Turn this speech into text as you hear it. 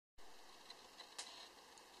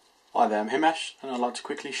Hi there, I'm Himesh and I'd like to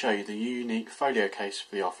quickly show you the Uunique Folio case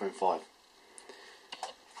for the iPhone 5.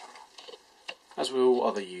 As with all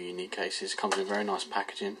other Uunique cases, it comes in very nice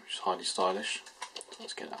packaging, which is highly stylish. So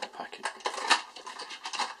let's get out of the packet.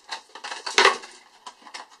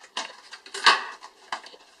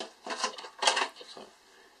 So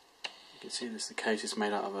you can see this, the case is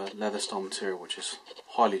made out of a leather style material which is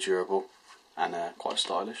highly durable and quite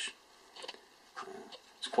stylish.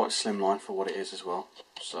 It's quite slimline for what it is as well,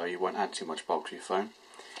 so you won't add too much bulk to your phone.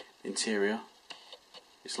 The interior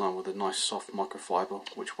is lined with a nice soft microfiber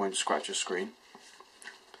which won't scratch your screen.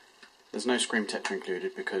 There's no screen protector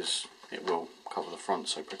included because it will cover the front,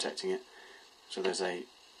 so protecting it. So there's the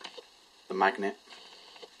magnet,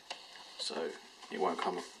 so it won't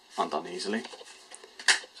come undone easily.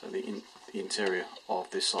 So the interior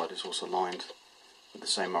of this side is also lined with the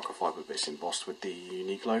same microfiber, but it's embossed with the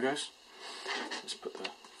Uunique logos. Let's put the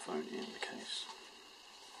phone in the case.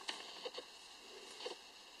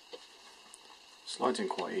 Slides in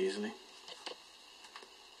quite easily.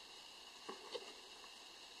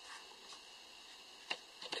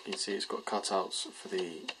 You can see it's got cutouts for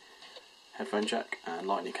the headphone jack and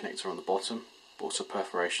lightning connector on the bottom, but also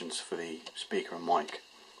perforations for the speaker and mic.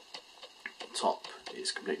 The top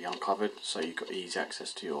is completely uncovered, so you've got easy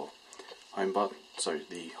access to your home button, so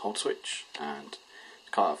the hold switch, and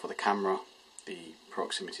cutout for the camera, the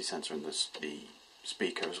proximity sensor and the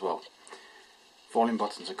speaker as well. Volume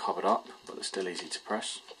buttons are covered up, but they're still easy to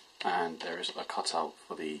press, and there is a cutout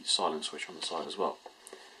for the silent switch on the side as well.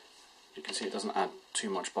 You can see it doesn't add too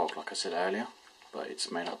much bulk like I said earlier, but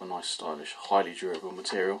it's made up of a nice stylish, highly durable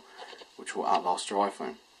material which will outlast your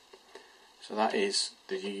iPhone. So that is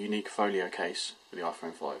the Uunique Folio case for the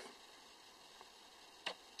iPhone 5.